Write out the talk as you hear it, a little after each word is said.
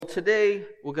today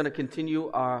we're going to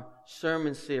continue our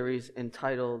sermon series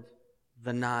entitled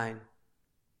The Nine.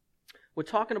 We're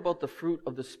talking about the fruit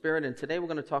of the Spirit, and today we're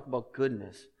going to talk about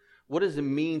goodness. What does it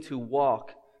mean to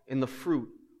walk in the fruit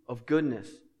of goodness?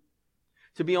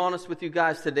 To be honest with you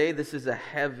guys, today this is a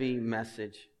heavy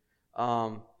message.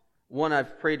 One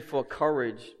I've prayed for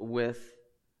courage with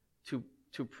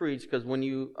to preach, because when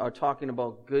you are talking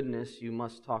about goodness, you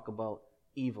must talk about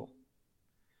evil.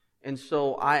 And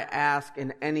so I ask,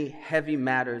 in any heavy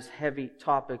matters, heavy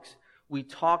topics we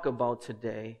talk about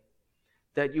today,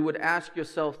 that you would ask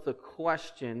yourself the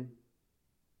question,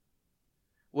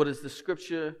 what does the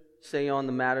Scripture say on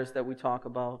the matters that we talk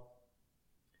about?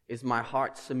 Is my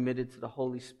heart submitted to the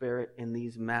Holy Spirit in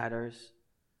these matters?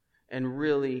 And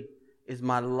really, is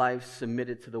my life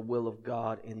submitted to the will of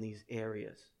God in these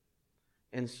areas?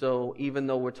 And so, even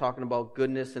though we're talking about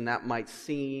goodness, and that might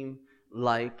seem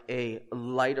like a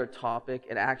lighter topic,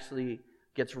 it actually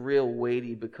gets real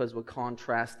weighty because we're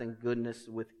contrasting goodness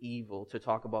with evil. To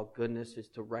talk about goodness is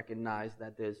to recognize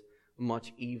that there's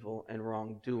much evil and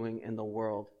wrongdoing in the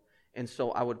world. And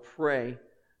so I would pray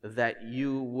that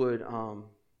you would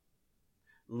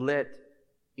let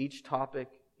each topic,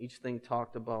 each thing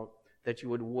talked about, that you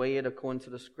would weigh it according to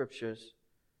the Scriptures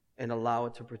and allow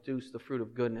it to produce the fruit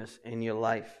of goodness in your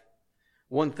life.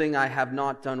 One thing I have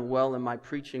not done well in my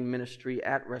preaching ministry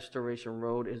at Restoration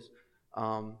Road is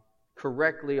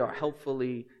correctly or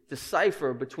helpfully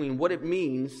decipher between what it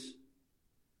means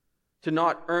to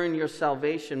not earn your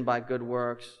salvation by good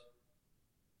works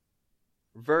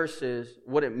versus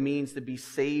what it means to be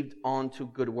saved onto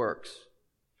good works.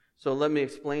 So let me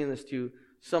explain this to you.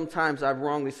 Sometimes I've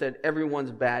wrongly said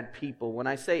everyone's bad people. When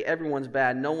I say everyone's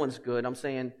bad, no one's good, I'm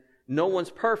saying no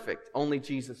one's perfect. Only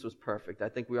Jesus was perfect. I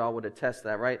think we all would attest to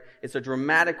that, right? It's a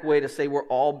dramatic way to say we're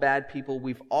all bad people.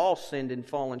 We've all sinned and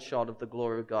fallen short of the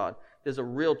glory of God. There's a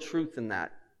real truth in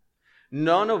that.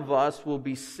 None of us will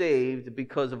be saved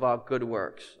because of our good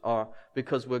works or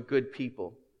because we're good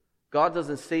people. God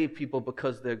doesn't save people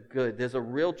because they're good. There's a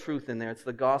real truth in there. It's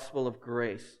the gospel of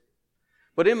grace.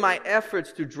 But in my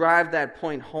efforts to drive that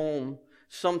point home,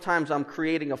 sometimes I'm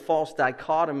creating a false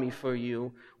dichotomy for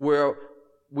you where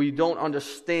we don't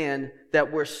understand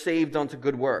that we're saved unto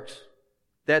good works.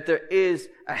 That there is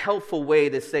a helpful way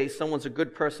to say someone's a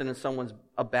good person and someone's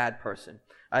a bad person.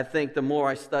 I think the more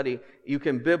I study, you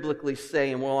can biblically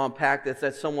say, and we'll unpack this,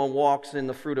 that someone walks in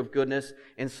the fruit of goodness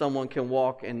and someone can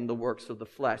walk in the works of the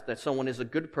flesh. That someone is a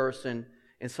good person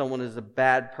and someone is a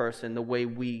bad person, the way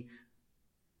we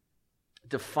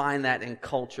define that in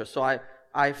culture. So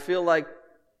I feel like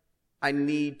I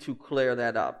need to clear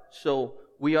that up. So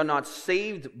we are not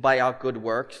saved by our good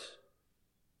works.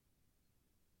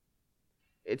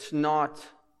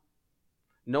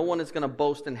 No one is going to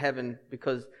boast in heaven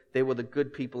because they were the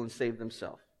good people and saved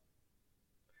themselves.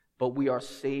 But we are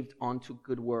saved unto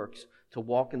good works, to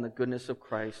walk in the goodness of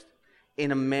Christ,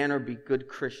 in a manner be good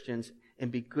Christians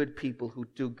and be good people who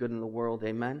do good in the world.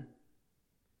 Amen?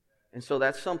 And so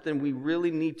that's something we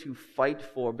really need to fight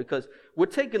for, because we're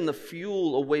taking the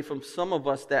fuel away from some of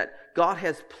us that God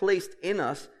has placed in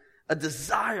us, a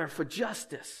desire for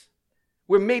justice.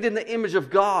 We're made in the image of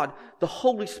God. The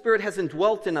Holy Spirit has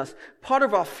indwelt in us. Part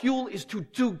of our fuel is to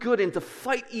do good and to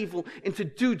fight evil and to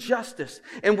do justice.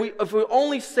 And if we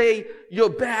only say, you're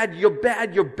bad, you're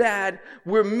bad, you're bad,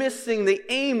 we're missing the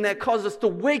aim that causes us to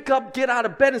wake up, get out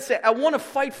of bed and say, I want to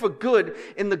fight for good,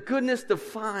 in the goodness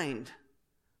defined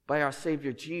by our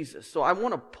Savior Jesus. So I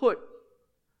want to put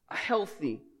a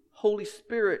healthy, Holy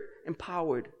Spirit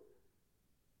empowered,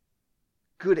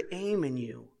 good aim in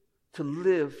you to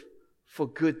live for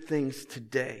good things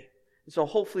today. And so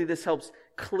hopefully this helps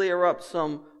clear up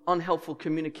some unhelpful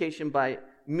communication by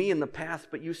me in the past.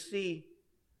 But you see,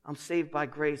 I'm saved by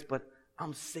grace, but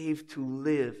I'm saved to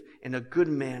live in a good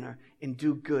manner and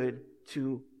do good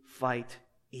to fight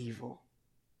evil.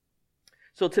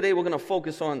 So today we're going to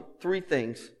focus on three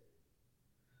things.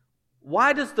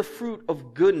 Why does the fruit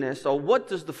of goodness, or what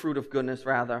does the fruit of goodness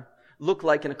rather, look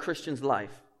like in a Christian's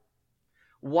life?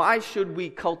 Why should we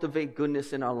cultivate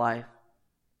goodness in our life?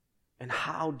 And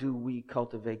how do we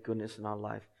cultivate goodness in our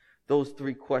life? Those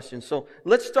three questions. So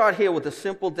let's start here with a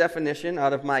simple definition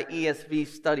out of my ESV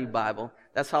study Bible.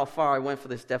 That's how far I went for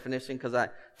this definition, because I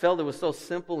felt it was so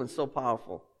simple and so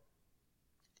powerful.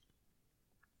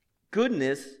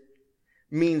 Goodness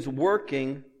means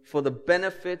working for the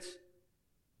benefit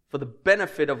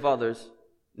of others,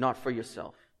 not for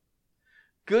yourself.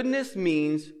 Goodness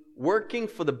means working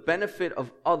for the benefit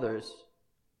of others,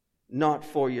 not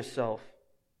for yourself.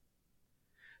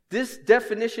 This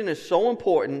definition is so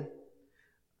important,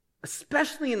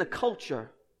 especially in a culture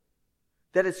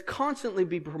that is constantly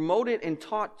being promoted and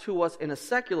taught to us in a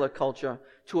secular culture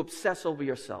to obsess over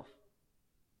yourself,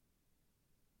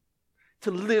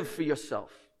 to live for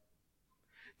yourself.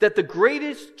 That the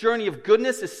greatest journey of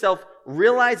goodness is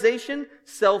self-realization,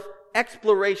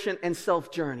 self-exploration, and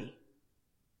self-journey.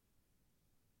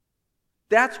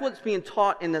 That's what's being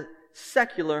taught in the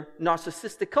secular,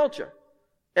 narcissistic culture.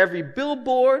 Every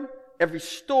billboard, every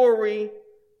story,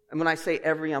 and when I say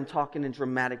every, I'm talking in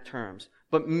dramatic terms,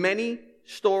 but many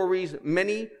stories,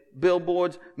 many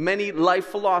billboards, many life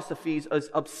philosophies is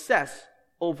obsess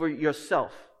over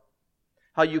yourself.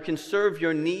 How you can serve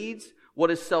your needs,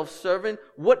 what is self-serving,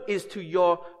 what is to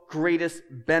your greatest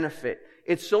benefit.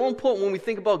 It's so important when we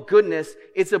think about goodness,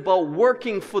 it's about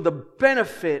working for the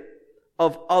benefit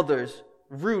of others,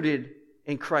 rooted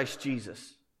in Christ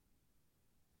Jesus.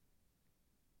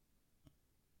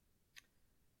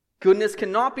 Goodness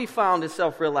cannot be found in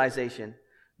self-realization.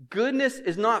 Goodness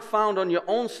is not found on your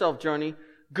own self-journey.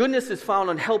 Goodness is found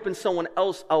on helping someone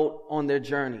else out on their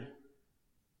journey.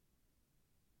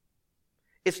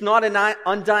 It's not an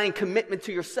undying commitment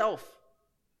to yourself.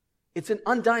 It's an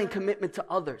undying commitment to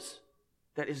others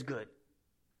that is good.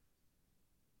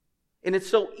 And it's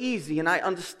so easy, and I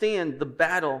understand the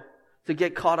battle to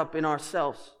get caught up in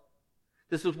ourselves.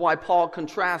 This is why Paul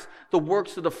contrasts the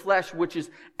works of the flesh, which is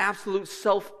absolute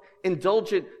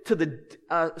self-indulgence to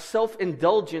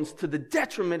the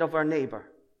detriment of our neighbor.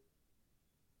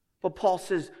 But Paul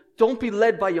says, don't be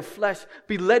led by your flesh.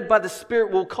 Be led by the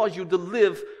Spirit, will cause you to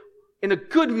live in a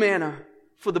good manner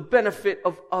for the benefit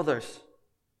of others.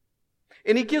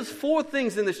 And he gives 4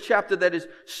 things in this chapter that is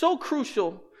so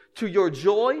crucial to your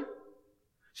joy,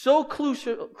 so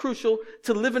crucial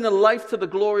to living a life to the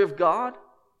glory of God,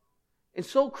 and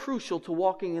so crucial to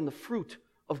walking in the fruit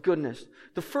of goodness.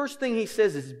 The first thing he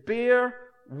says is bear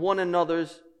one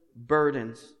another's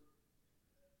burdens.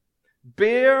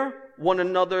 Bear one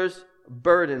another's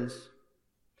burdens.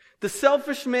 The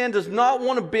selfish man does not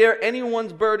want to bear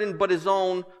anyone's burden but his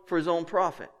own for his own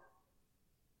profit.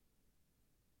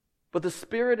 But the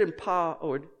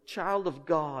Spirit-empowered child of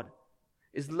God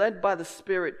is led by the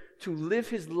Spirit to live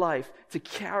his life, to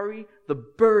carry the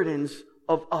burdens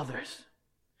of others,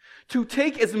 to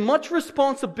take as much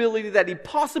responsibility that he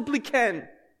possibly can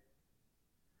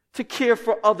to care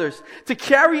for others, to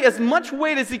carry as much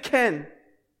weight as he can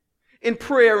in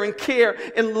prayer and care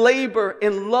and labor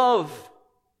and love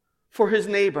for his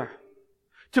neighbor.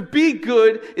 To be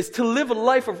good is to live a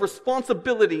life of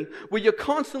responsibility where you're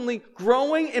constantly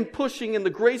growing and pushing in the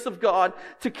grace of God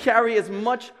to carry as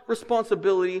much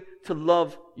responsibility to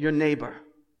love your neighbor.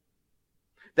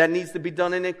 That needs to be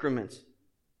done in increments.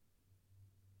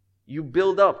 You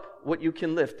build up what you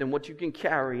can lift and what you can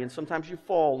carry, and sometimes you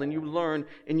fall and you learn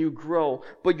and you grow.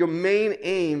 But your main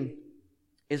aim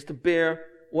is to bear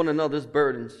one another's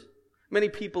burdens. Many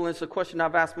people, and it's a question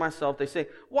I've asked myself, they say,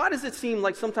 why does it seem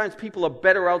like sometimes people are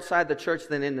better outside the church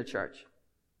than in the church?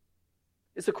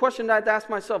 It's a question that I'd ask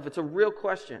myself. It's a real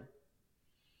question.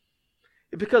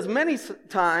 Because many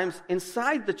times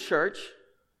inside the church,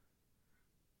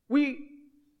 we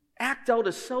act out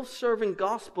a self-serving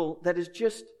gospel that is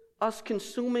just us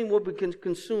consuming what we can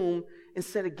consume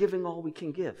instead of giving all we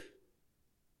can give.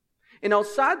 And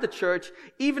outside the church,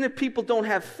 even if people don't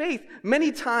have faith,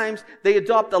 many times they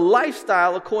adopt a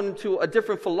lifestyle according to a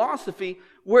different philosophy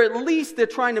where at least they're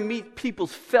trying to meet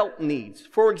people's felt needs.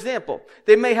 For example,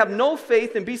 they may have no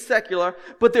faith and be secular,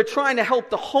 but they're trying to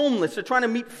help the homeless. They're trying to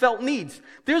meet felt needs.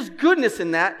 There's goodness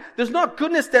in that. There's not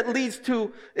goodness that leads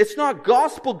to, it's not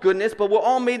gospel goodness, but we're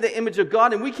all made in the image of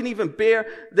God, and we can even bear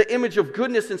the image of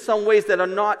goodness in some ways that are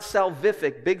not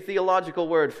salvific. Big theological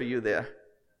word for you there.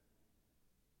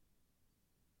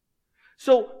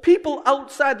 So people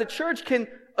outside the church can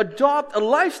adopt a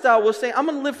lifestyle where saying, I'm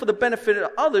going to live for the benefit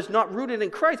of others, not rooted in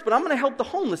Christ, but I'm going to help the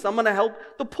homeless. I'm going to help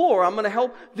the poor. I'm going to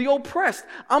help the oppressed.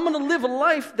 I'm going to live a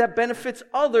life that benefits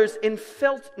others in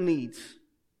felt needs.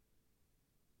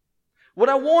 What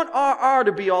I want RR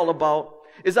to be all about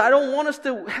is I don't want us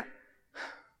to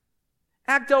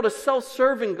act out a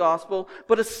self-serving gospel,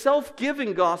 but a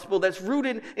self-giving gospel that's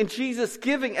rooted in Jesus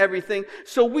giving everything.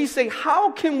 So we say,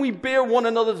 how can we bear one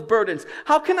another's burdens?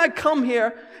 How can I come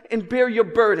here and bear your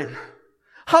burden?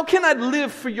 How can I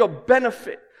live for your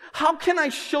benefit? How can I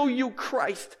show you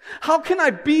Christ? How can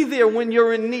I be there when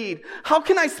you're in need? How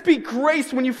can I speak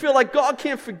grace when you feel like God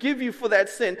can't forgive you for that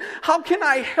sin? How can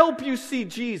I help you see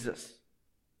Jesus?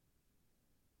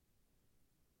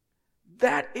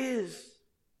 That is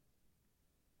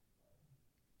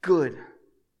good.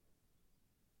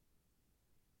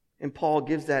 And Paul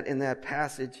gives that in that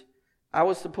passage. I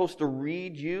was supposed to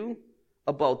read you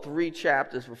about 3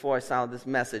 chapters before I sounded this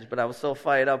message, but I was so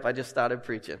fired up, I just started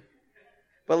preaching.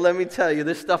 But let me tell you,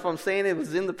 this stuff I'm saying, it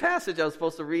was in the passage I was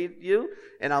supposed to read you,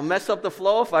 and I'll mess up the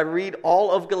flow if I read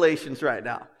all of Galatians right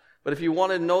now. But if you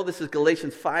want to know, this is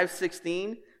Galatians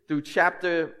 5:16 through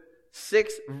chapter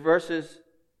 6, verses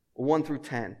 1 through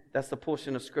 10. That's the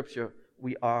portion of Scripture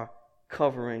we are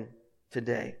covering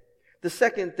today. The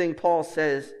second thing Paul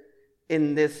says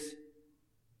in this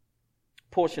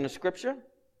portion of Scripture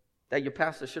that your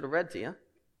pastor should have read to you,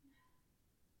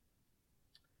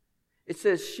 it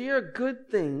says, share good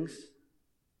things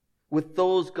with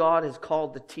those God has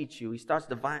called to teach you. He starts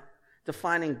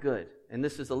defining good. And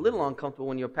this is a little uncomfortable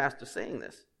when your pastor's saying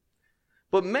this.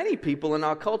 But many people in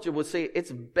our culture would say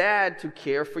it's bad to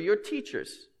care for your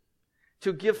teachers,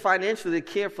 to give financially to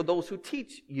care for those who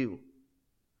teach you.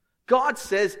 God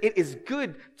says it is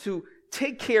good to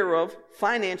take care of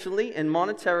financially and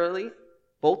monetarily,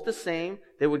 both the same.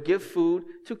 They would give food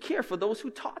to care for those who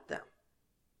taught them.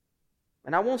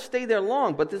 And I won't stay there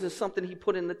long, but this is something he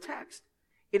put in the text.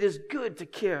 It is good to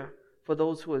care for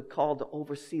those who are called to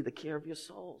oversee the care of your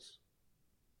souls.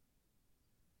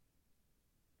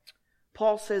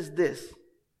 Paul says this,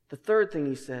 the third thing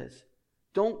he says,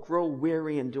 don't grow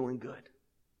weary in doing good.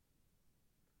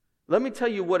 Let me tell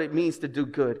you what it means to do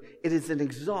good. It is an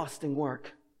exhausting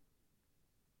work.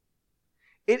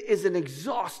 It is an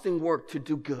exhausting work to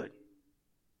do good.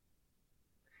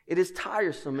 It is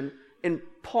tiresome, and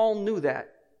Paul knew that.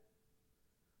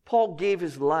 Paul gave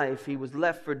his life. He was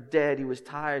left for dead. He was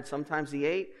tired. Sometimes he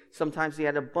ate. Sometimes he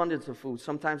had abundance of food.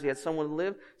 Sometimes he had somewhere to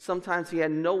live. Sometimes he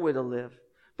had nowhere to live.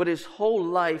 But his whole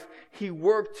life, he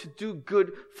worked to do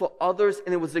good for others,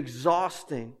 and it was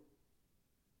exhausting.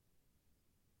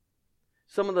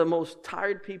 Some of the most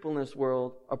tired people in this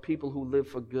world are people who live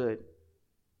for good,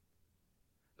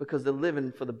 because they're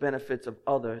living for the benefits of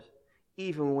others,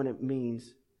 even when it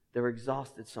means they're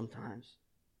exhausted sometimes.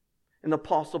 And the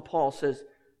Apostle Paul says,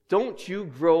 don't you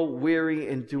grow weary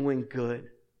in doing good,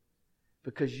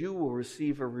 because you will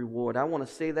receive a reward. I want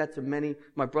to say that to many,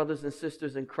 my brothers and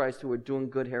sisters in Christ who are doing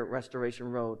good here at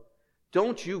Restoration Road.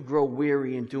 Don't you grow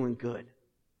weary in doing good.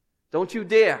 Don't you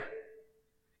dare,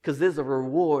 because there's a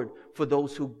reward for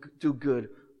those who do good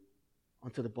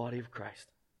unto the body of Christ.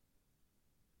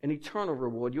 An eternal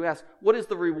reward. You ask, what is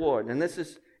the reward? And this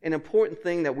is an important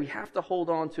thing that we have to hold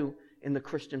on to in the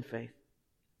Christian faith.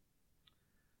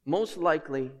 Most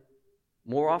likely,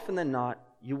 more often than not,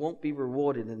 you won't be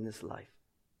rewarded in this life.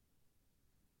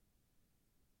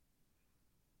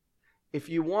 If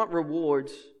you want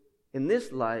rewards in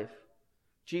this life,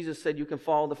 Jesus said you can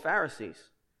follow the Pharisees.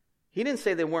 He didn't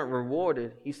say they weren't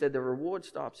rewarded. He said the reward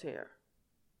stops here.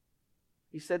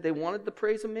 He said they wanted the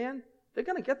praise of man. They're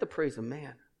going to get the praise of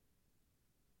man.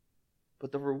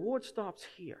 But the reward stops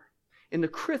here. In the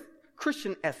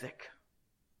Christian ethic,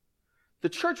 the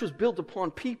church was built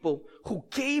upon people who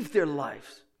gave their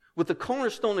lives with the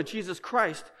cornerstone of Jesus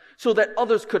Christ so that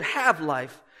others could have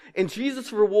life. And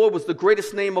Jesus' reward was the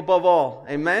greatest name above all.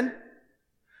 Amen?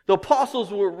 The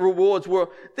apostles' rewards were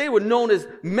known as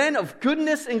men of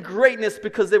goodness and greatness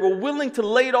because they were willing to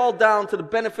lay it all down to the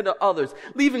benefit of others,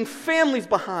 leaving families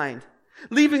behind,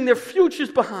 leaving their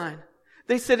futures behind.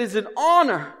 They said it's an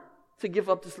honor to give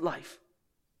up this life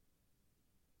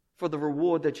for the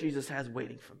reward that Jesus has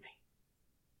waiting for me.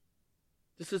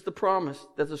 This is the promise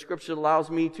that the Scripture allows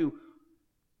me to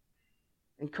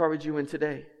encourage you in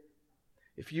today.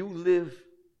 If you live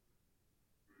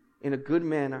in a good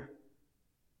manner,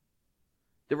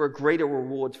 there are greater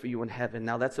rewards for you in heaven.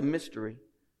 Now, that's a mystery.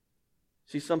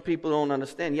 See, some people don't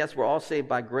understand. Yes, we're all saved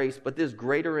by grace, but there's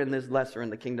greater and there's lesser in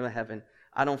the kingdom of heaven.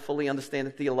 I don't fully understand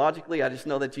it theologically. I just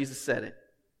know that Jesus said it.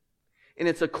 And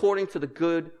it's according to the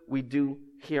good we do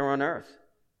here on earth.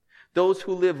 Those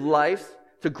who live life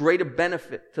to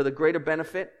the greater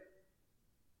benefit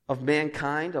of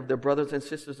mankind, of their brothers and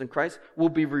sisters in Christ, will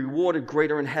be rewarded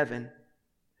greater in heaven.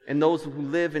 And those who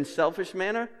live in selfish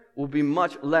manner will be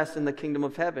much less in the kingdom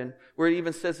of heaven, where it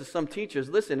even says to some teachers,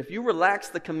 listen, if you relax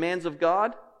the commands of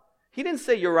God, he didn't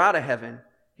say you're out of heaven.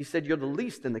 He said you're the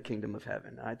least in the kingdom of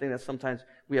heaven. I think that sometimes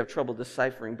we have trouble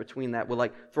deciphering between that. We're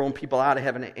like throwing people out of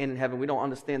heaven and in heaven. We don't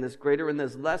understand there's greater and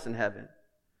there's less in heaven,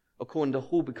 according to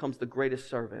who becomes the greatest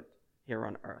servant here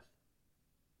on earth.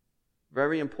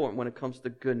 Very important when it comes to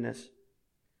goodness.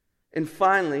 And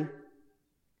finally,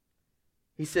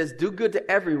 he says, do good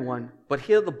to everyone, but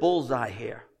hear the bullseye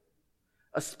here,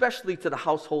 especially to the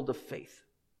household of faith.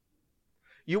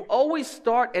 You always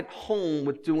start at home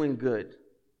with doing good.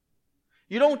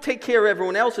 You don't take care of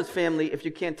everyone else's family if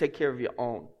you can't take care of your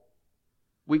own.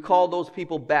 We call those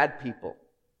people bad people,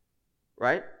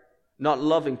 right? Not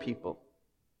loving people.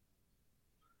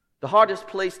 The hardest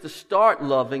place to start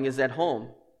loving is at home.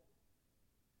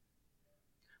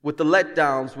 With the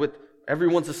letdowns, with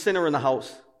everyone's a sinner in the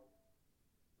house.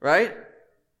 Right?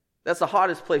 That's the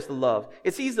hardest place to love.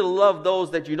 It's easy to love those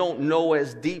that you don't know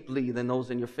as deeply than those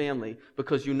in your family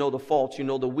because you know the faults, you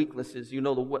know the weaknesses, you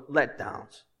know the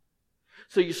letdowns.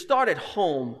 So you start at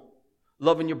home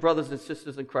loving your brothers and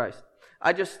sisters in Christ.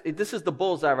 This is the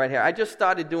bullseye right here. I just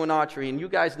started doing archery, and you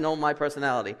guys know my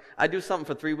personality. I do something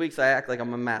for 3 weeks, I act like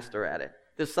I'm a master at it.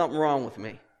 There's something wrong with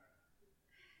me.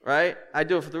 Right? I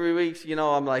do it for 3 weeks,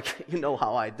 I'm like, you know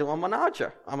how I do. I'm an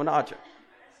archer.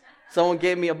 Someone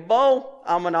gave me a bow,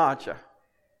 I'm an archer.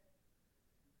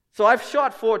 So I've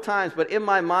shot 4 times, but in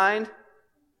my mind,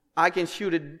 I can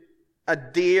shoot a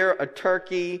deer, a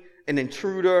turkey, an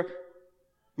intruder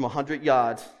from 100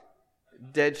 yards.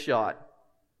 Dead shot.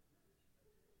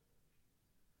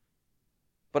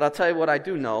 But I'll tell you what I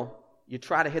do know. You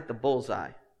try to hit the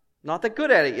bullseye. Not that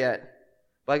good at it yet,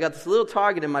 but I got this little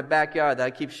target in my backyard that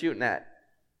I keep shooting at.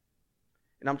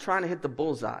 And I'm trying to hit the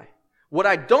bullseye. What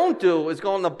I don't do is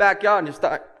go in the backyard and just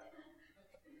start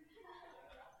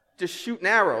shooting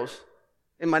arrows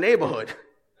in my neighborhood.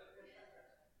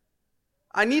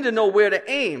 I need to know where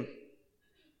to aim.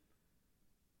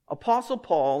 Apostle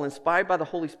Paul, inspired by the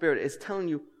Holy Spirit, is telling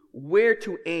you where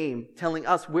to aim, telling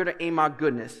us where to aim our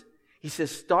goodness. He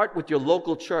says, start with your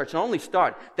local church. Not only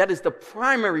start, that is the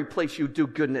primary place you do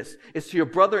goodness. It's to your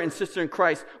brother and sister in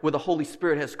Christ where the Holy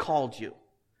Spirit has called you.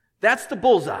 That's the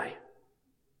bullseye.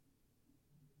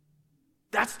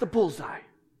 That's the bullseye.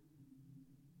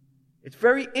 It's a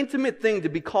very intimate thing to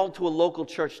be called to a local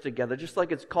church together, just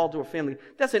like it's called to a family.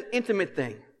 That's an intimate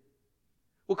thing.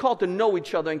 We're called to know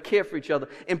each other and care for each other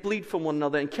and bleed for one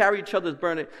another and carry each other's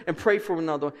burden and pray for one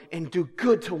another and do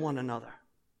good to one another.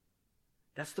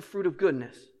 That's the fruit of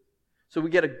goodness. So we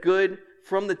get a good,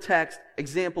 from the text,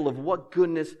 example of what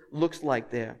goodness looks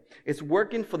like there. It's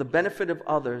working for the benefit of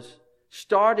others,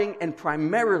 starting and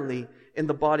primarily in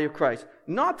the body of Christ.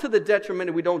 Not to the detriment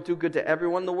that we don't do good to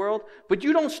everyone in the world, but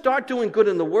you don't start doing good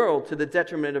in the world to the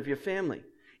detriment of your family.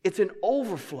 It's an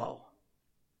overflow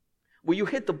where you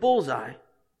hit the bullseye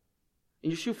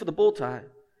and you shoot for the bullseye.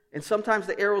 And sometimes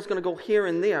the arrow's going to go here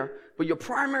and there, but your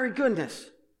primary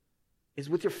goodness is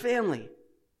with your family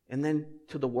and then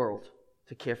to the world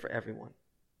to care for everyone.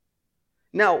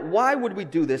 Now, why would we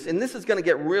do this? And this is going to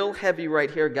get real heavy right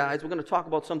here, guys. We're going to talk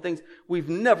about some things we've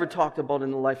never talked about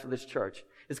in the life of this church.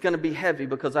 It's going to be heavy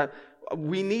because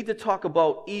we need to talk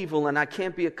about evil, and I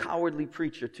can't be a cowardly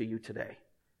preacher to you today.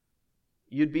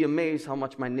 You'd be amazed how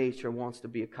much my nature wants to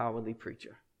be a cowardly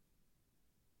preacher.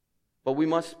 But we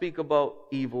must speak about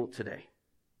evil today.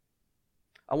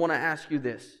 I want to ask you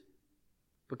this,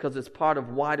 because it's part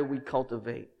of why do we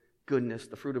cultivate goodness,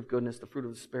 the fruit of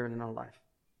the Spirit in our life.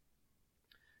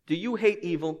 Do you hate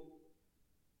evil?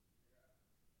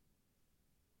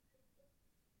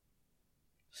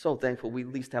 So thankful we at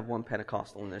least have one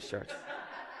Pentecostal in this church.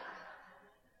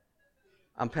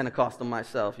 I'm Pentecostal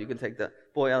myself. You can take the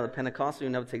boy out of the Pentecostal, you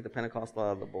never take the Pentecostal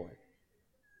out of the boy.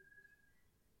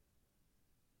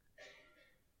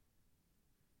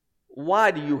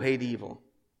 Why do you hate evil?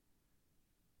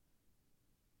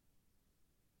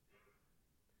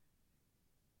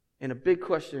 And a big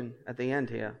question at the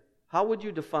end here. How would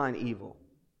you define evil?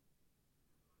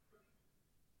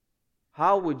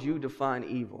 How would you define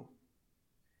evil?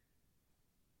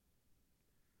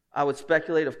 I would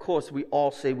speculate, of course, we all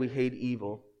say we hate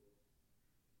evil.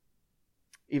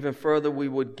 Even further, we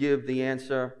would give the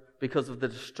answer because of the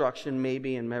destruction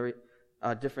maybe in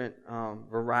different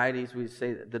varieties. We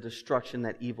say the destruction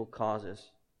that evil causes.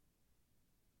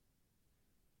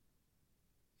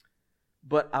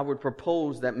 But I would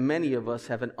propose that many of us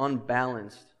have an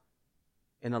unbalanced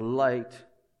and a light,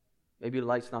 maybe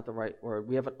light's not the right word,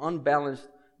 we have an unbalanced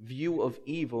view of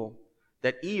evil,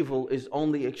 that evil is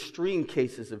only extreme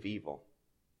cases of evil.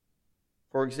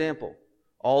 For example,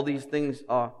 all these things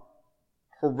are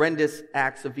horrendous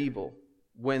acts of evil.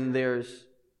 When there's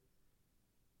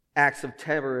acts of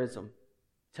terrorism,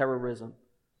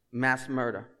 mass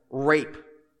murder, rape,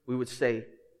 we would say,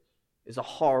 is a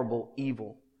horrible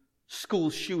evil. School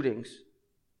shootings,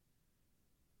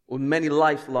 with many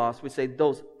lives lost, we say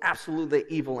those absolutely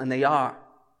evil, and they are.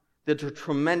 They're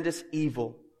tremendous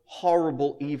evil,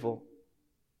 horrible evil.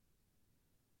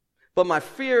 But my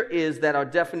fear is that our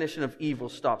definition of evil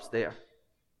stops there.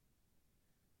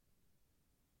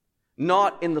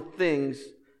 Not in the things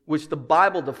which the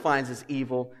Bible defines as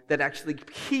evil that actually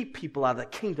keep people out of the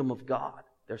kingdom of God.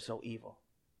 They're so evil.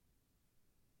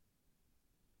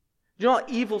 You know how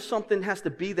evil something has to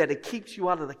be that it keeps you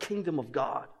out of the kingdom of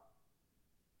God?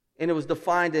 And it was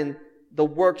defined in the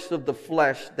works of the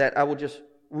flesh that I will just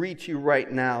read to you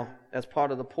right now as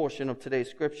part of the portion of today's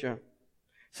scripture. It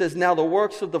says, now the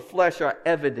works of the flesh are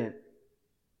evident.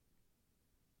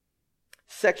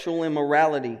 Sexual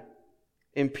immorality,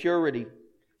 impurity,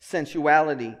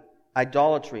 sensuality,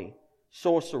 idolatry,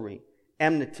 sorcery,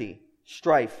 enmity,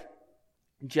 strife,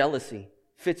 jealousy,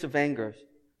 fits of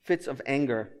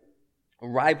anger,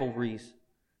 rivalries,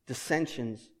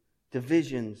 dissensions,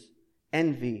 divisions,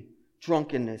 envy,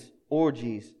 drunkenness,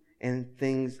 orgies, and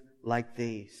things like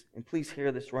these. And please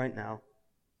hear this right now.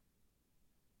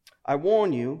 I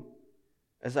warn you,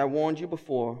 as I warned you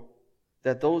before,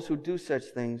 that those who do such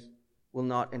things will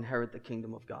not inherit the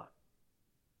kingdom of God.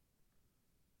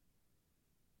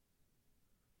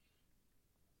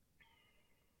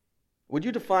 Would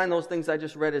you define those things I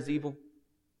just read as evil?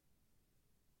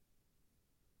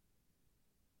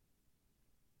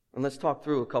 And let's talk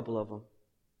through a couple of them.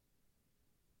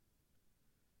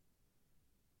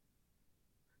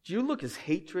 Do you look as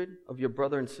hatred of your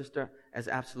brother and sister as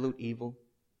absolute evil?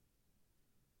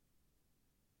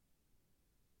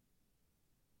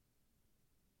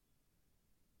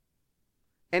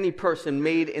 Any person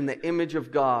made in the image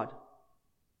of God,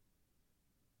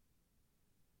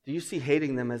 do you see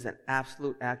hating them as an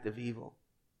absolute act of evil?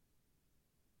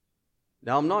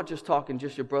 Now, I'm not just talking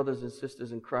just your brothers and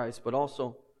sisters in Christ, but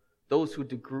also those who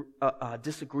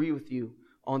disagree with you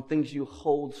on things you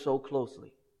hold so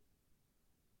closely.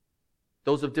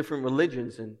 Those of different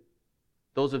religions and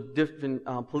those of different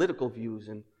political views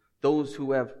and those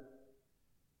who have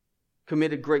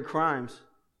committed great crimes.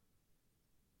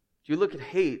 Do you look at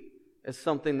hate as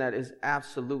something that is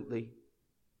absolutely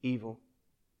evil?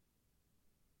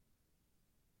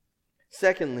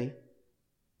 Secondly,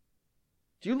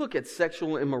 do you look at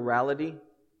sexual immorality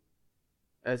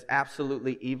as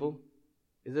absolutely evil?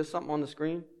 Is there something on the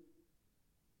screen?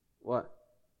 What?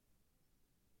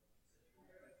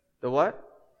 The what?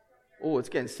 Oh, it's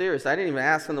getting serious. I didn't even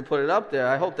ask them to put it up there.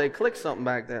 I hope they clicked something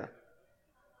back there.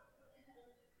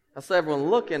 I saw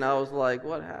everyone looking. I was like,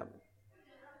 what happened?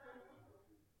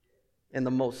 And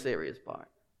the most serious part.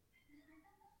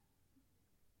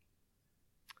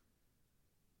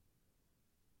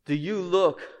 Do you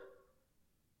look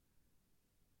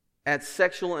at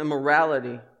sexual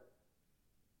immorality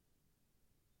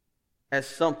as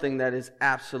something that is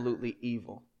absolutely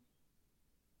evil?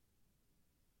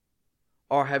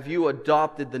 Or have you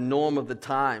adopted the norm of the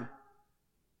time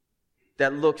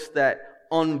that looks that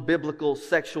unbiblical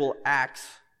sexual acts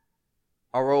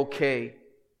are okay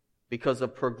because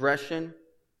of progression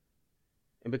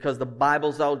and because the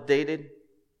Bible's outdated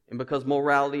and because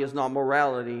morality is not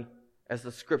morality as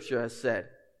the scripture has said?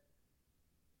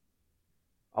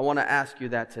 I want to ask you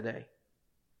that today.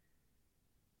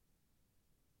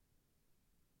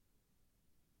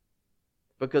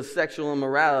 Because sexual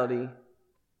immorality,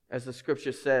 as the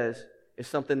scripture says, is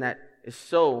something that is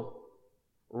so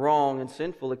wrong and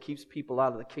sinful, it keeps people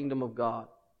out of the kingdom of God.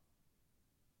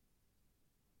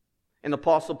 And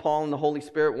Apostle Paul and the Holy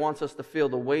Spirit wants us to feel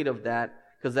the weight of that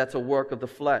because that's a work of the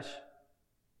flesh.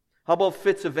 How about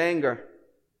fits of anger?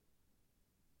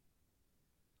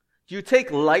 Do you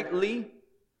take lightly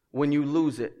when you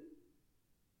lose it?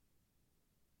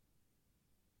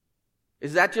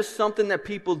 Is that just something that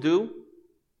people do?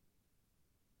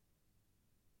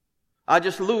 I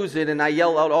just lose it and I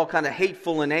yell out all kind of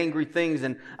hateful and angry things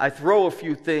and I throw a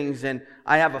few things and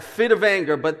I have a fit of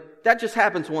anger, but that just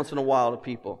happens once in a while to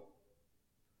people.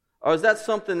 Or is that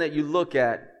something that you look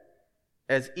at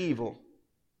as evil?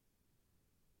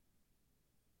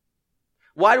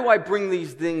 Why do I bring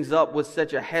these things up with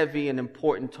such a heavy and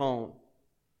important tone?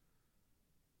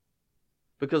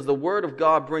 Because the Word of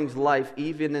God brings life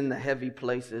even in the heavy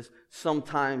places.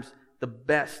 Sometimes the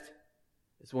best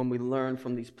is when we learn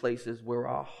from these places where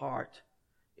our heart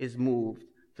is moved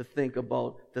to think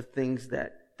about the things the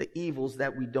evils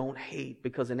that we don't hate.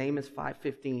 Because in Amos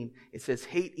 5:15, it says,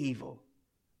 hate evil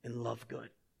and love good.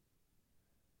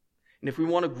 And if we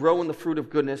want to grow in the fruit of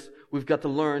goodness, we've got to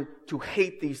learn to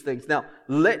hate these things. Now,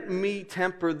 let me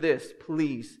temper this,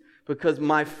 please, because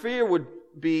my fear would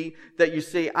be that you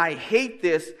say, I hate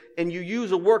this, and you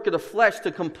use a work of the flesh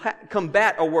to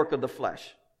combat a work of the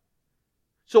flesh.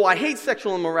 So I hate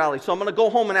sexual immorality, so I'm going to go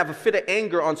home and have a fit of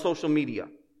anger on social media.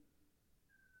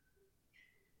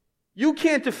 You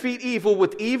can't defeat evil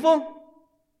with evil.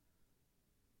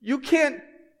 You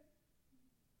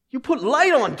put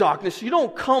light on darkness. You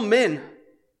don't come in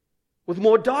with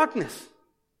more darkness.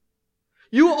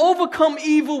 You overcome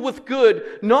evil with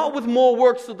good, not with more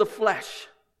works of the flesh.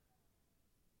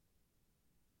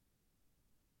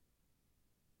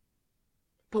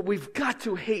 But we've got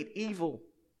to hate evil.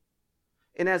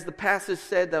 And as the passage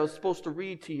said that I was supposed to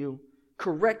read to you,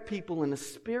 correct people in a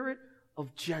spirit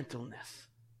of gentleness.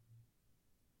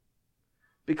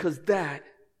 Because that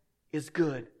is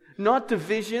good. Not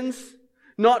divisions,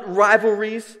 not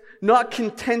rivalries, not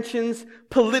contentions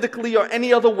politically or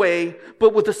any other way,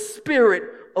 but with a spirit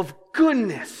of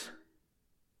goodness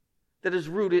that is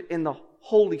rooted in the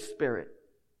Holy Spirit.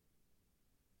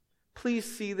 Please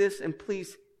see this and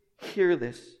please hear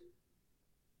this.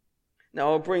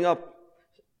 Now I'll bring up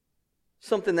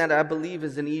something that I believe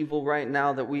is an evil right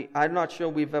now that I'm not sure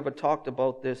we've ever talked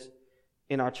about this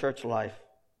in our church life.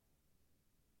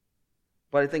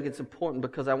 But I think it's important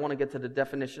because I want to get to the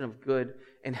definition of good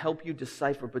and help you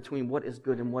decipher between what is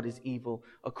good and what is evil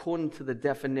according to the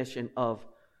definition of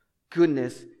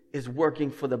goodness is working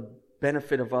for the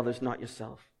benefit of others, not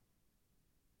yourself.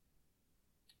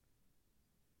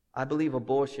 I believe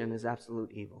abortion is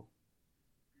absolute evil.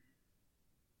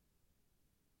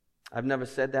 I've never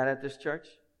said that at this church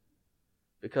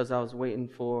because I was waiting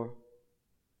for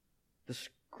the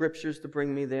scriptures to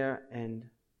bring me there and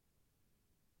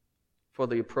for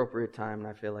the appropriate time, and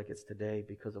I feel like it's today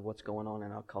because of what's going on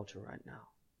in our culture right now.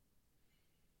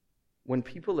 When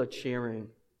people are cheering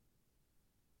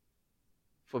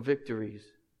for victories,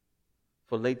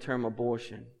 for late-term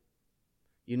abortion,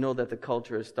 you know that the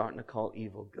culture is starting to call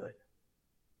evil good.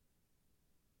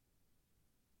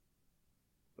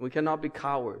 We cannot be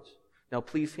cowards. Now,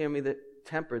 please hear me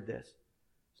temper this.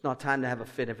 It's not time to have a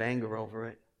fit of anger over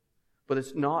it. But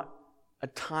it's not a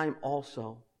time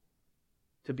also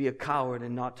to be a coward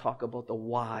and not talk about the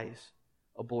whys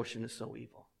abortion is so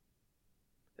evil.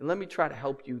 And let me try to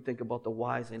help you think about the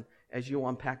whys. And as you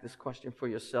unpack this question for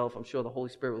yourself, I'm sure the Holy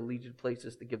Spirit will lead you to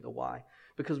places to give the why.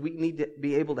 Because we need to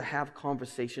be able to have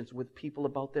conversations with people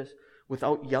about this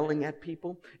without yelling at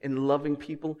people and loving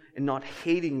people and not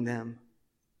hating them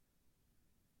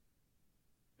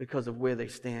because of where they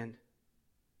stand.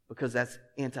 Because that's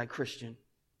anti-Christian.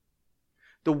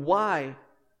 The why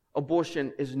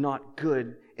abortion is not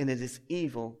good and it is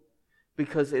evil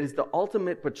because it is the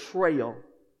ultimate betrayal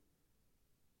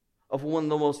of one of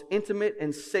the most intimate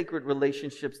and sacred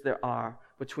relationships there are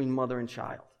between mother and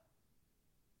child.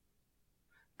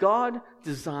 God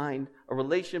designed a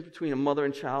relationship between a mother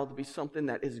and child to be something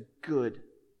that is good.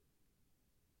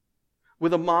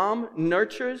 Where the mom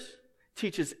nurtures,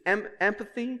 teaches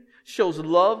empathy, shows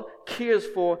love, cares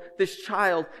for this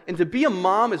child. And to be a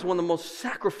mom is one of the most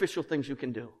sacrificial things you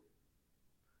can do.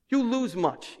 You lose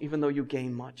much, even though you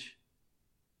gain much.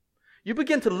 You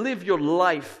begin to live your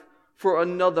life for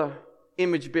another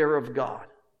image bearer of God.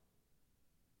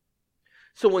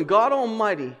 So when God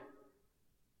Almighty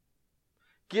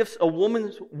gifts a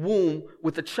woman's womb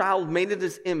with a child made in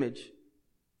His image,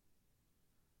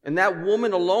 and that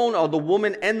woman alone, or the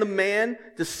woman and the man,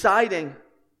 deciding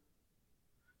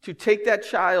to take that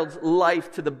child's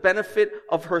life to the benefit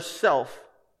of herself,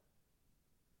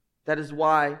 that is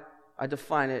why I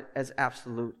define it as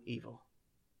absolute evil.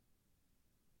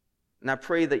 And I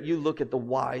pray that you look at the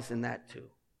whys in that too.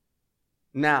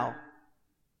 Now,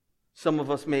 some of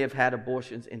us may have had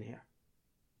abortions in here.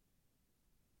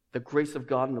 The grace of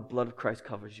God and the blood of Christ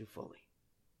covers you fully.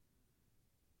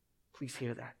 Please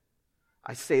hear that.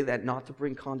 I say that not to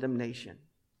bring condemnation,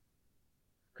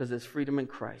 because there's freedom in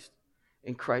Christ.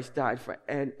 And Christ died for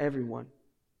everyone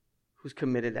who's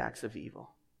committed acts of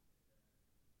evil.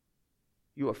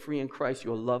 You are free in Christ.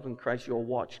 You are loved in Christ. You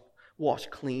are washed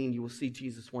clean. You will see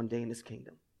Jesus one day in His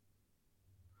kingdom.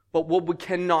 But what we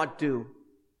cannot do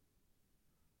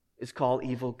is call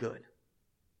evil good.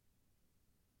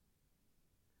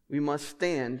 We must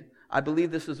stand. I believe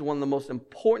this is one of the most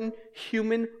important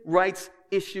human rights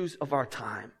issues of our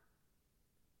time.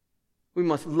 We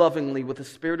must lovingly, with a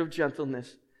spirit of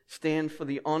gentleness, stand for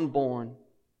the unborn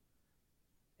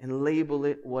and label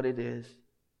it what it is.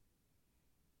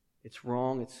 It's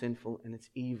wrong, it's sinful, and it's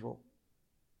evil.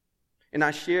 And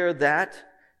I share that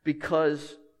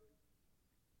because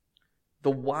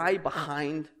the why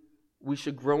behind we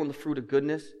should grow in the fruit of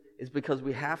goodness is because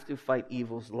we have to fight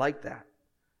evils like that.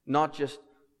 Not just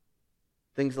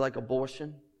things like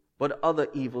abortion, but other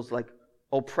evils like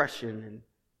oppression and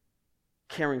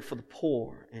caring for the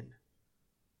poor and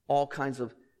all kinds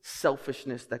of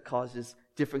selfishness that causes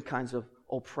different kinds of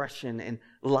oppression and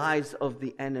lies of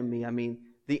the enemy. I mean,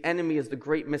 the enemy is the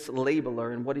great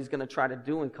mislabeler, and what he's going to try to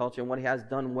do in culture, and what he has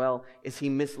done well, is he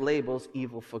mislabels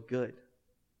evil for good.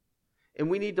 And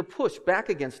we need to push back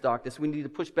against darkness. We need to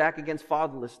push back against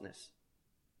fatherlessness.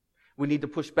 We need to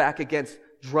push back against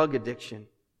drug addiction.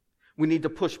 We need to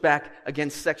push back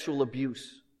against sexual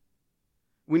abuse.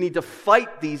 We need to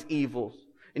fight these evils.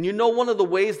 And you know one of the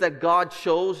ways that God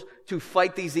chose to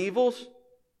fight these evils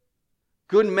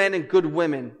good men and good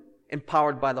women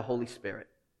empowered by the Holy Spirit,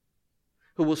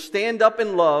 who will stand up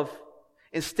in love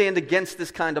and stand against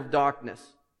this kind of darkness.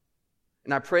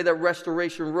 And I pray that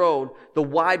Restoration Road, the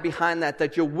why behind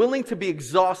that you're willing to be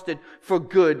exhausted for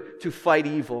good to fight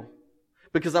evil.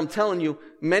 Because I'm telling you,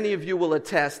 many of you will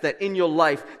attest that in your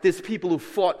life, there's people who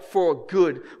fought for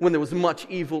good when there was much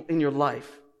evil in your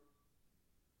life.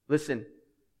 Listen,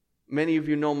 many of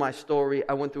you know my story.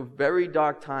 I went through very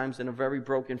dark times in a very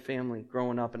broken family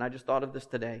growing up, and I just thought of this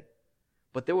today.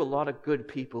 But there were a lot of good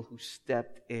people who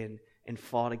stepped in and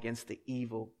fought against the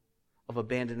evil of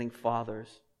abandoning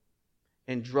fathers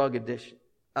and drug addiction,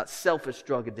 selfish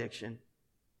drug addiction.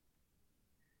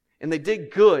 And they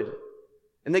did good.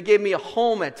 And they gave me a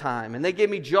home at times. And they gave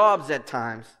me jobs at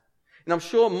times. And I'm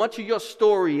sure much of your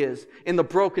story is in the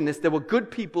brokenness. There were good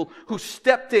people who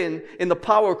stepped in the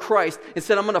power of Christ and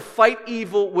said, I'm going to fight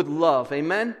evil with love.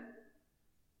 Amen?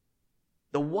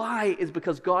 The why is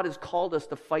because God has called us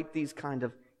to fight these kind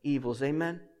of evils.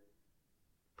 Amen?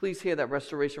 Please hear that,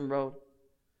 Restoration Road.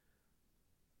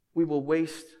 We will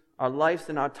waste our lives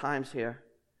and our times here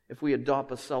if we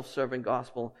adopt a self-serving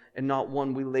gospel and not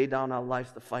one we lay down our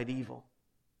lives to fight evil.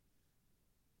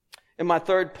 And my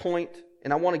third point,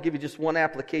 and I want to give you just one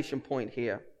application point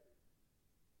here.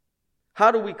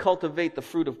 How do we cultivate the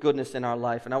fruit of goodness in our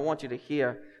life? And I want you to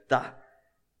hear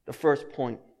the first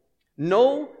point.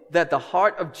 Know that the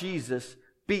heart of Jesus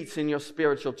beats in your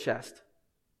spiritual chest.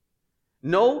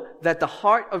 Know that the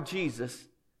heart of Jesus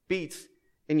beats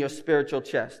in your spiritual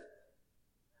chest.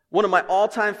 One of my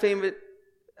all-time favorite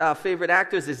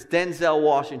actors is Denzel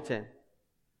Washington.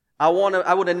 I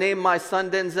would have named my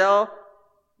son Denzel,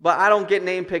 but I don't get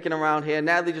name picking around here.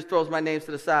 Natalie just throws my names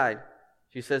to the side.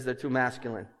 She says they're too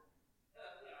masculine.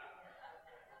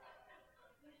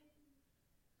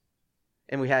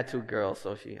 And we had 2 girls,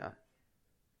 so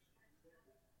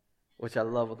which I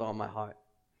love with all my heart.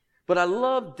 But I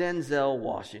love Denzel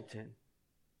Washington.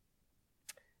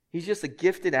 He's just a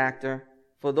gifted actor.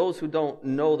 For those who don't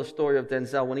know the story of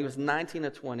Denzel, when he was 19 or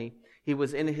 20, he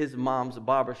was in his mom's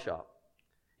barbershop.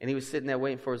 And he was sitting there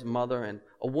waiting for his mother, and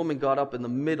a woman got up in the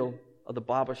middle of the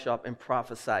barbershop and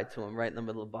prophesied to him right in the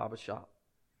middle of the barbershop.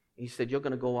 And he said, you're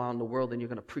going to go out in the world and you're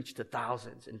going to preach to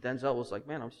thousands. And Denzel was like,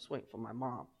 man, I'm just waiting for my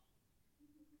mom.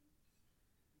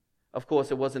 Of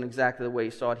course, it wasn't exactly the way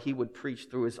he saw it. He would preach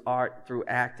through his art, through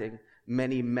acting,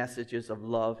 many messages of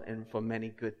love and for many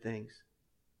good things.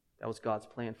 That was God's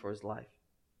plan for his life.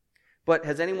 But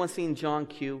has anyone seen John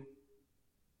Q?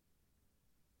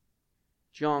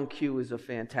 John Q is a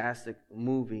fantastic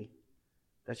movie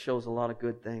that shows a lot of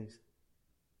good things.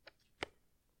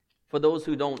 For those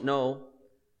who don't know,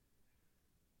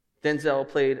 Denzel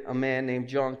played a man named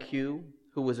John Q,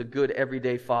 who was a good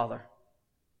everyday father.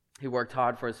 He worked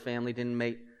hard for his family, didn't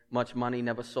make much money,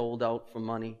 never sold out for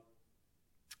money.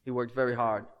 He worked very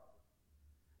hard.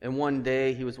 And one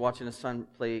day he was watching his son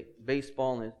play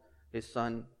baseball, and his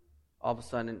son all of a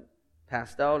sudden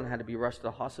passed out and had to be rushed to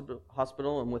the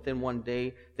hospital. And within one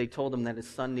day, they told him that his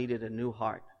son needed a new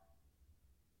heart.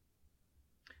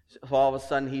 So all of a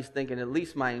sudden, he's thinking, at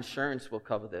least my insurance will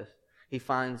cover this. He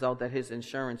finds out that his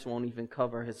insurance won't even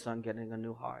cover his son getting a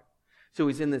new heart. So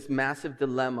he's in this massive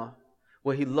dilemma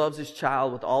where he loves his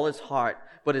child with all his heart,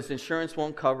 but his insurance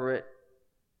won't cover it.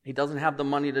 He doesn't have the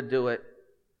money to do it.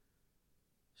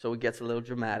 So he gets a little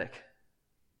dramatic.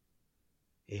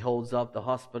 He holds up the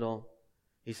hospital.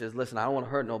 He says, listen, I don't want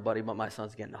to hurt nobody, but my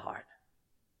son's getting a heart.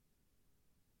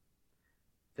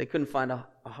 They couldn't find a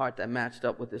heart that matched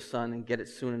up with his son and get it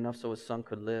soon enough so his son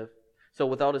could live. So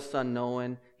without his son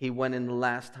knowing, he went in the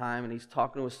last time and he's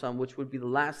talking to his son, which would be the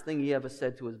last thing he ever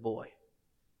said to his boy.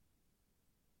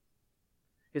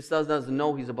 His son doesn't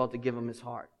know he's about to give him his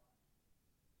heart.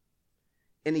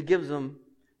 And he gives him,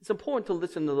 it's important to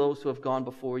listen to those who have gone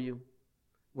before you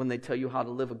when they tell you how to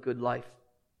live a good life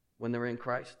when they're in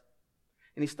Christ.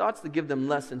 And he starts to give them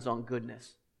lessons on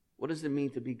goodness. What does it mean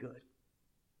to be good?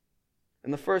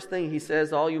 And the first thing he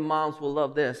says, all you moms will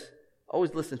love this,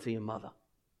 always listen to your mother.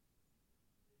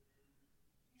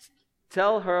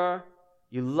 Tell her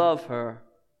you love her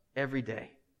every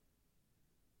day.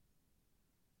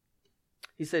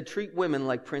 He said, treat women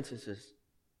like princesses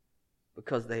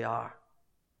because they are.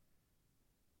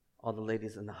 All the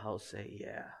ladies in the house say,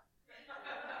 yeah.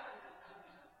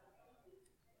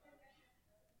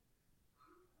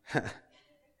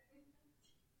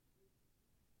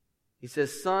 He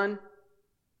says, son,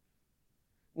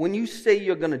 when you say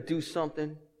you're going to do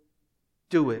something,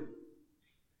 do it.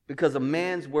 Because a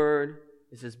man's word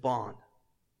is his bond.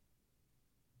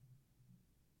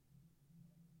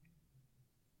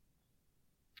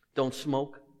 Don't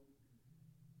smoke.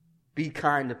 Be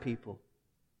kind to people.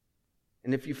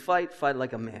 And if you fight, fight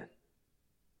like a man.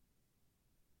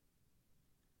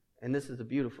 And this is the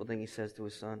beautiful thing he says to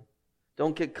his son.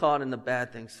 Don't get caught in the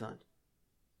bad things, son.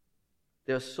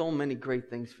 There are so many great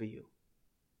things for you.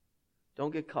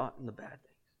 Don't get caught in the bad things.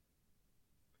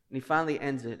 And he finally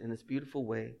ends it in this beautiful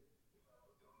way.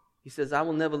 He says, I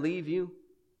will never leave you,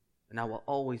 and I will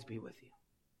always be with you.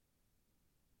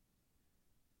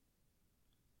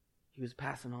 He was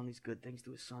passing on these good things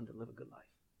to his son to live a good life,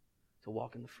 to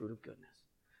walk in the fruit of goodness.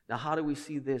 Now, how do we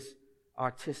see this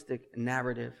artistic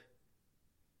narrative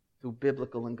through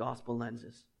biblical and gospel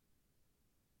lenses?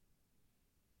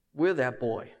 We're that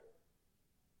boy.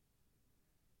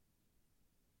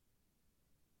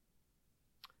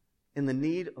 In the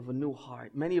need of a new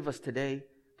heart. Many of us today,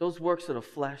 those works of the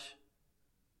flesh,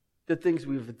 the things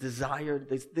we've desired,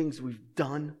 the things we've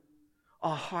done,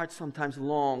 our heart sometimes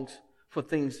longs for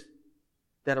things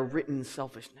that are written in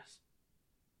selfishness.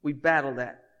 We battle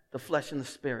that, the flesh and the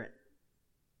spirit.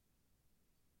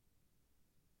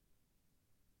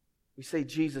 We say,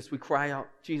 Jesus, we cry out,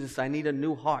 Jesus, I need a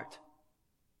new heart.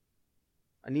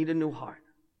 I need a new heart.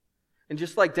 And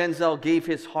just like Denzel gave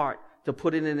his heart to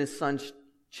put it in his son's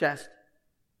chest,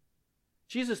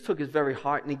 Jesus took his very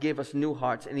heart and he gave us new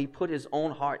hearts, and he put his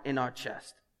own heart in our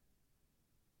chest.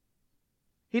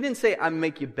 He didn't say, I'll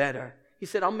make you better. He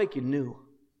said, I'll make you new.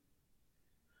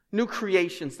 New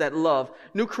creations that love,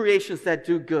 new creations that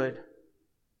do good.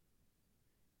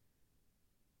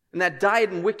 And that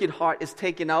died and wicked heart is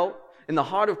taken out, and the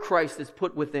heart of Christ is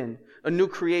put within, a new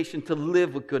creation to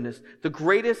live with goodness. The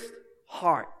greatest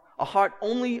heart, a heart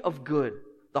only of good,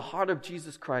 the heart of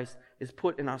Jesus Christ, is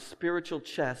put in our spiritual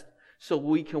chest so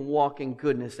we can walk in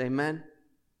goodness. Amen?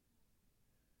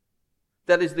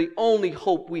 That is the only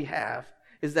hope we have,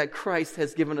 is that Christ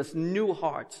has given us new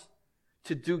hearts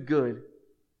to do good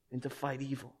and to fight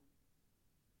evil.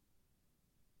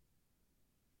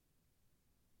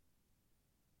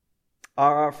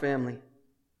 Our family,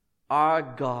 our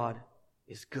God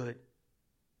is good.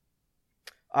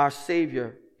 Our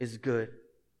Savior is good.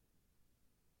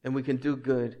 And we can do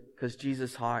good because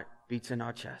Jesus' heart beats in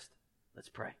our chest. Let's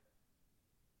pray.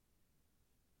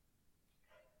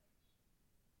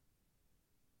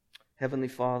 Heavenly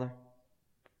Father,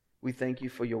 we thank you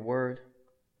for your word.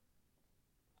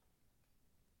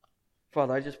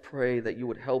 Father, I just pray that you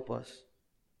would help us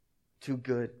do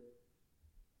good,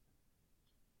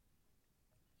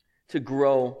 to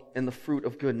grow in the fruit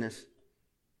of goodness.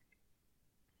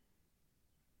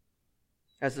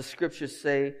 As the scriptures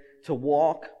say, to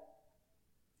walk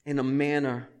in a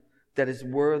manner that is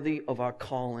worthy of our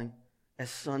calling as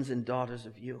sons and daughters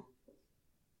of you.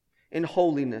 In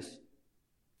holiness,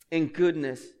 in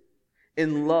goodness,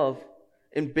 in love,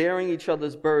 in bearing each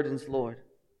other's burdens, Lord,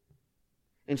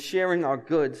 in sharing our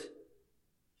goods,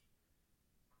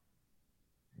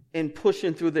 in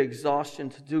pushing through the exhaustion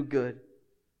to do good,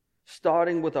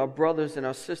 starting with our brothers and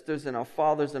our sisters and our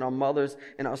fathers and our mothers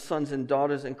and our sons and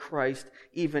daughters in Christ,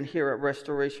 even here at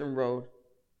Restoration Road.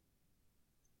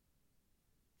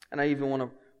 And I even want to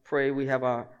pray, we have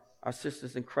our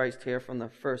sisters in Christ here from the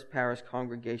First Parish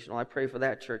Congregational. I pray for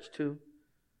that church too,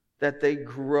 that they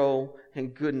grow in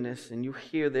goodness and you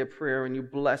hear their prayer and you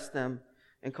bless them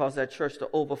and cause that church to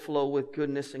overflow with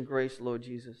goodness and grace, Lord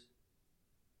Jesus.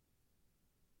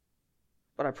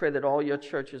 But I pray that all your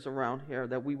churches around here,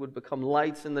 that we would become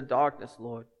lights in the darkness,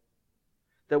 Lord.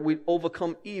 That we'd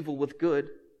overcome evil with good.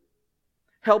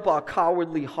 Help our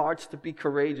cowardly hearts to be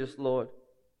courageous, Lord.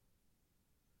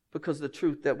 Because the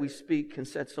truth that we speak can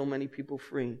set so many people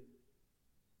free.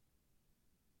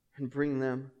 And bring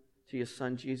them to your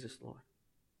Son, Jesus, Lord.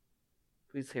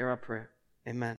 Please hear our prayer. Amen.